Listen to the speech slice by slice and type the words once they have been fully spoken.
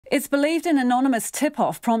It's believed an anonymous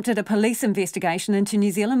tip-off prompted a police investigation into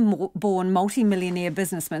New Zealand-born multi-millionaire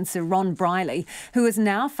businessman Sir Ron Brierley, who is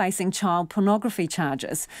now facing child pornography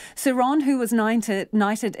charges. Sir Ron, who was knighted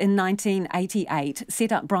in 1988,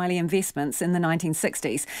 set up Brierley Investments in the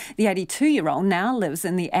 1960s. The 82-year-old now lives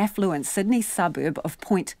in the affluent Sydney suburb of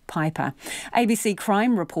Point Piper. ABC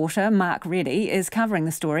crime reporter Mark Reddie is covering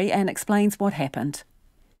the story and explains what happened.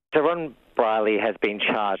 Sir Ron Brierley has been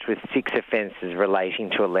charged with 6 offences relating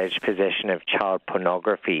to alleged possession of child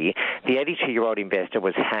pornography. The 82-year-old investor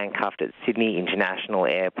was handcuffed at Sydney International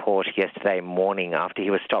Airport yesterday morning after he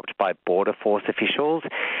was stopped by Border Force officials.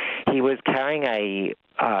 He was carrying a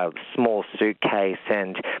small suitcase,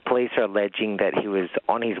 and police are alleging that he was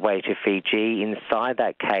on his way to Fiji. Inside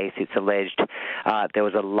that case, it's alleged there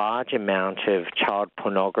was a large amount of child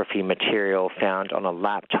pornography material found on a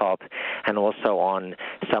laptop and also on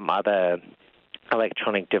some other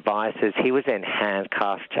electronic devices. He was then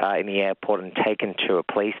handcuffed in the airport and taken to a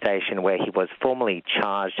police station where he was formally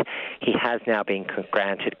charged. He has now been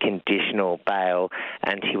granted conditional bail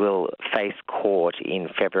and he will face court in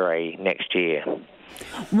February next year.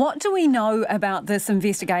 What do we know about this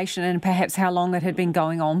investigation and perhaps how long it had been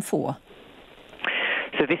going on for?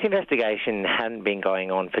 So this investigation hadn't been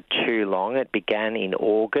going on for too long. It began in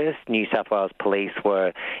August. New South Wales Police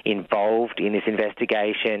were involved in this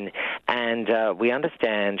investigation, and we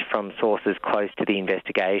understand from sources close to the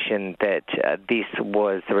investigation that this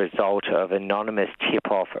was the result of anonymous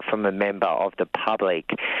tip-off from a member of the public,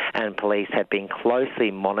 and police had been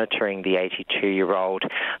closely monitoring the 82-year-old,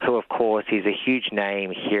 who of course is a huge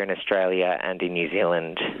name here in Australia and in New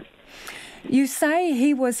Zealand. You say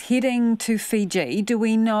he was heading to Fiji. Do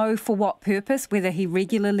we know for what purpose, whether he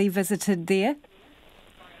regularly visited there?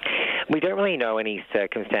 We don't really know any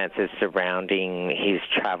circumstances surrounding his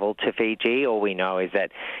travel to Fiji. All we know is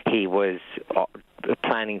that he was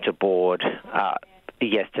planning to board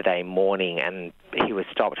yesterday morning, and he was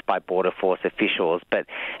stopped by Border Force officials. But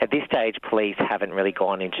at this stage, police haven't really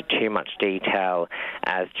gone into too much detail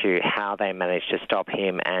as to how they managed to stop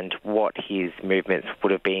him and what his movements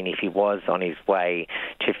would have been if he was on his way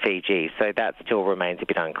to Fiji. So that still remains a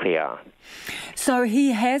bit unclear. So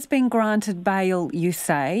he has been granted bail, you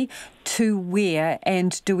say, to where,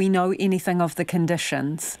 and do we know anything of the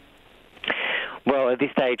conditions? Well, at this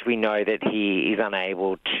stage, we know that he is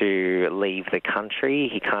unable to leave the country.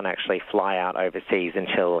 He can't actually fly out overseas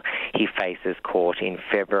until he faces court in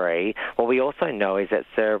February. What we also know is that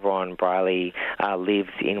Sir Ron Brierley lives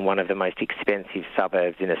in one of the most expensive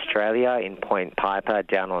suburbs in Australia, in Point Piper,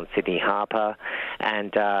 down on Sydney Harbour,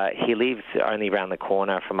 and he lives only around the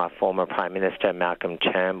corner from our former Prime Minister, Malcolm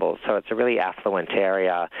Turnbull. So it's a really affluent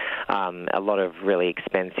area, a lot of really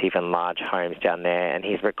expensive and large homes down there, and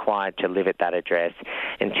he's required to live at that address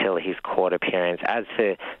until his court appearance. As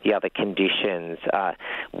for the other conditions,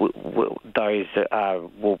 those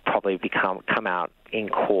will probably come out in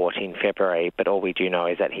court in February, but all we do know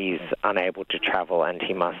is that he's unable to travel and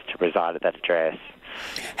he must reside at that address.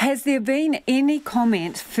 Has there been any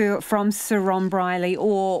comment from Sir Ron Brierley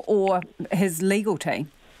or his legal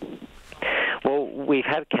team? Well, we've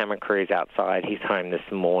had camera crews outside his home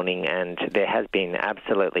this morning and there has been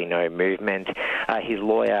absolutely no movement. His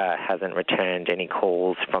lawyer hasn't returned any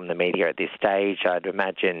calls from the media at this stage. I'd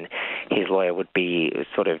imagine his lawyer would be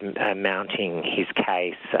sort of mounting his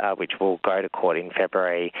case, which will go to court in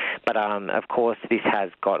February. But of course, this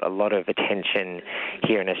has got a lot of attention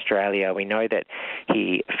here in Australia. We know that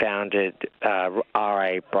he founded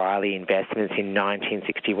R.A. Brierley Investments in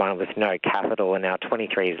 1961 with no capital, and now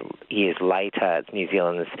 23 years later, it's New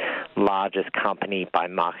Zealand's largest company by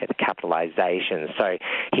market capitalisation. So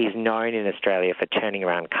he's known in Australia for turning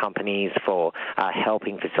around companies, for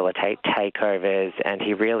helping facilitate takeovers, and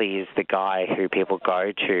he really is the guy who people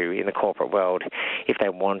go to in the corporate world if they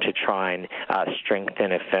want to try and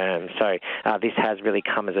strengthen a firm. So this has really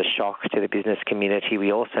come as a shock to the business community.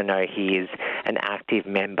 We also know he is an active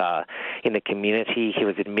member in the community. He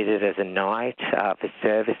was admitted as a knight for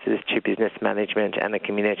services to business management and the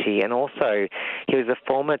community, and also he was a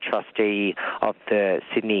former trustee of the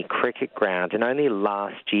Sydney Cricket Ground, and only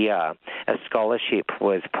last year a scholarship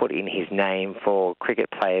was put in his name for cricket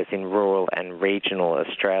players in rural and regional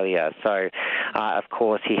Australia. So, of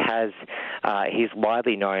course, he's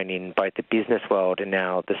widely known in both the business world and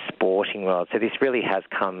now the sporting world. So this really has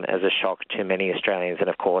come as a shock to many Australians and,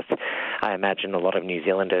 of course, I imagine a lot of New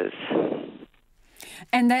Zealanders.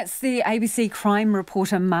 And that's the ABC crime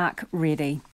reporter Mark Reddie.